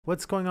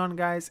What's going on,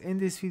 guys? In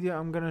this video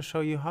I'm gonna show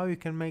you how you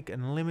can make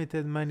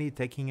unlimited money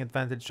taking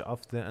advantage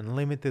of the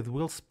unlimited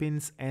wheel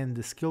spins and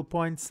the skill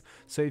points.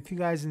 So if you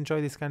guys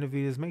enjoy this kind of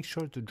videos, make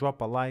sure to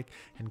drop a like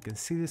and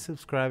consider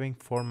subscribing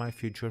for my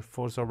future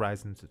Forza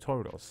Horizon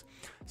tutorials.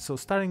 So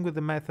starting with the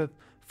method,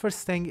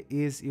 first thing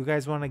is you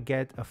guys want to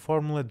get a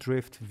Formula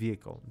Drift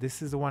vehicle.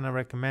 This is the one I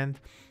recommend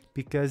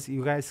because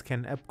you guys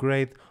can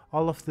upgrade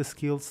all of the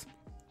skills.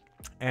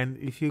 And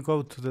if you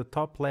go to the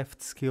top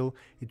left skill,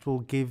 it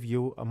will give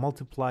you a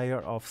multiplier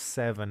of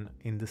 7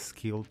 in the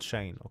skill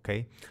chain.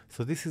 Okay,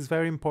 so this is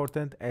very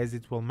important as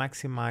it will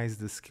maximize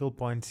the skill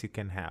points you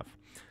can have.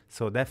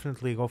 So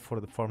definitely go for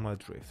the Formula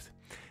Drift.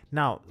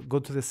 Now go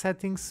to the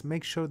settings,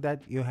 make sure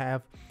that you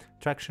have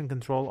traction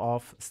control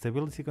off,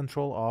 stability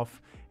control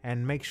off,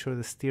 and make sure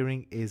the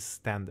steering is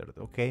standard.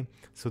 Okay,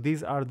 so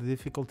these are the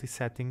difficulty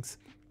settings.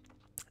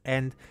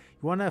 And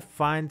you want to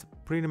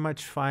pretty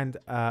much find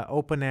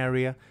open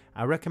area.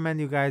 I recommend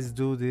you guys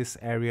do this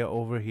area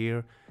over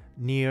here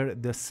near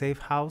the safe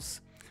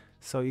house,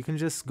 so you can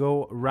just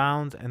go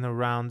round and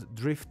around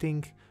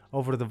drifting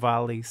over the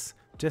valleys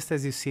just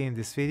as you see in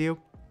this video.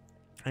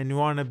 And you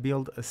want to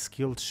build a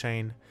skill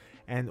chain,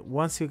 and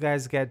once you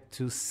guys get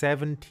to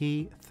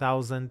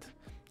 70,000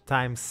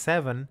 times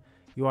 7,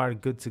 you are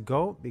good to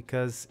go,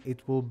 because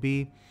it will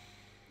be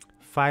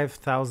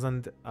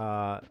 5,000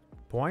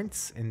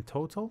 points in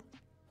total.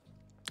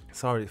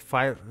 Sorry,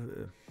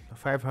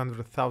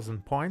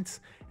 500,000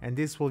 points, and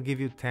this will give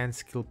you 10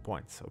 skill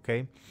points.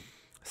 Okay,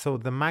 so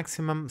the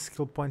maximum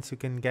skill points you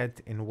can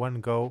get in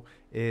one go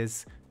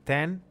is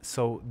 10,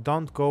 so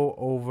don't go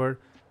over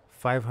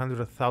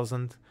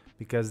 500,000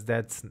 because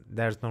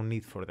there's no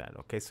need for that.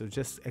 Okay, so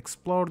just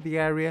explore the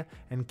area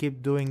and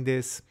keep doing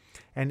this.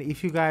 And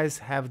if you guys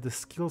have the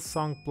skill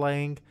song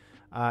playing,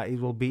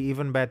 it will be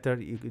even better.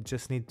 You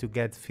just need to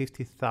get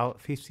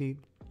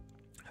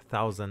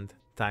 50,000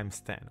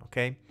 times 10.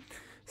 Okay,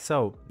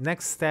 so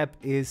next step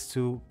is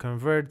to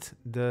convert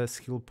the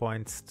skill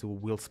points to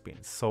wheel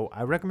spins. So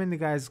I recommend you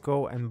guys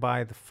go and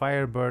buy the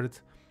Firebird.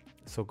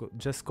 So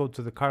just go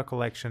to the car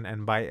collection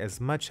and buy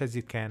as much as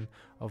you can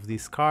of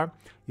this car.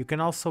 You can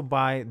also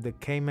buy the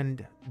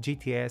Cayman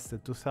GTS, the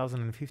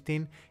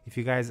 2015. If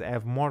you guys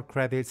have more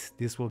credits,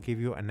 this will give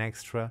you an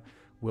extra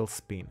wheel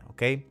spin.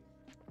 Okay,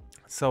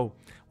 so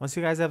once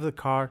you guys have the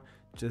car,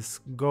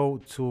 just go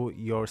to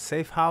your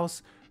safe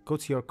house, go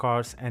to your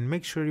cars, and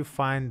make sure you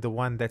find the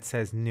one that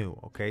says new.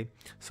 Okay,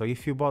 so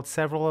if you bought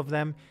several of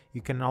them, you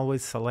can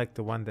always select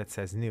the one that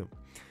says new.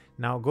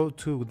 Now go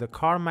to the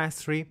car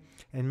mastery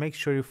and make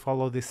sure you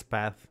follow this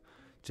path.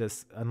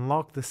 Just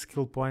unlock the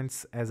skill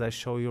points as I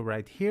show you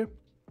right here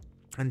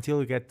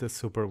until you get the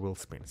super wheel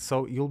spin.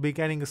 So you'll be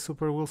getting a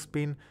super wheel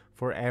spin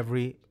for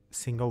every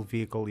single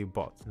vehicle you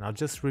bought. Now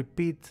just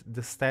repeat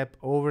the step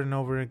over and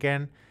over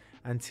again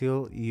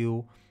until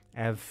you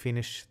have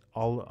finished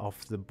all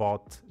of the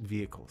bought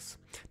vehicles.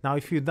 Now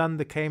if you've done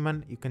the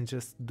Cayman, you can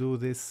just do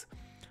this.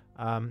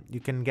 You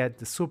can get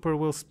the super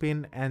wheel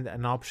spin and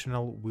an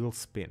optional wheel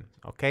spin.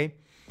 Okay,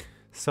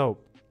 so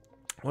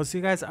once you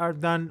guys are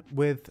done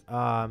with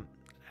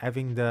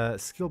having the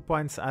skill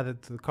points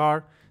added to the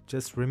car,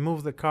 just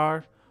remove the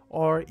car,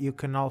 or you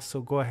can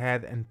also go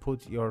ahead and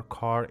put your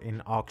car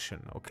in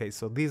auction. Okay,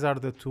 so these are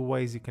the two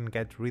ways you can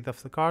get rid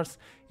of the cars.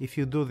 If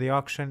you do the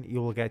auction, you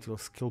will get your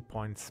skill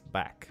points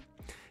back.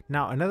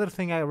 Now another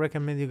thing I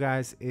recommend you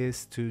guys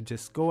is to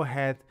just go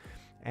ahead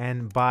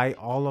and buy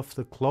all of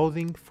the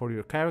clothing for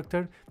your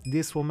character.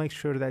 This will make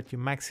sure that you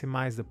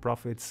maximize the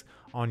profits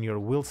on your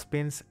wheel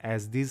spins,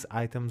 as these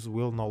items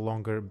will no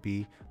longer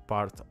be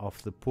part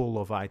of the pool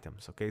of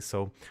items. Okay,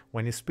 so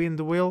when you spin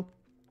the wheel,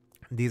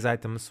 these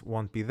items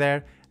won't be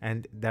there,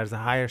 and there's a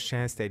higher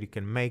chance that you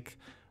can make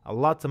a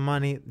lot of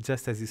money,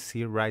 just as you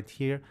see right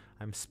here.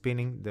 I'm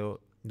spinning the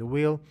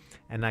wheel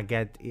and I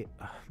get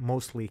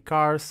mostly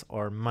cars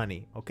or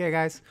money. Okay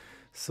guys,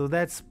 so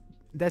that's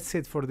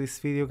it for this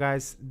video,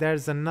 guys.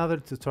 There's another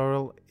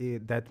tutorial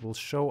that will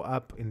show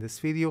up in this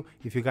video.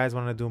 If you guys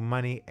want to do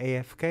money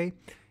AFK,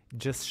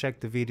 just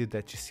check the video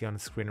that you see on the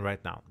screen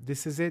right now.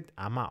 This is it.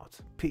 I'm out.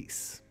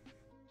 Peace.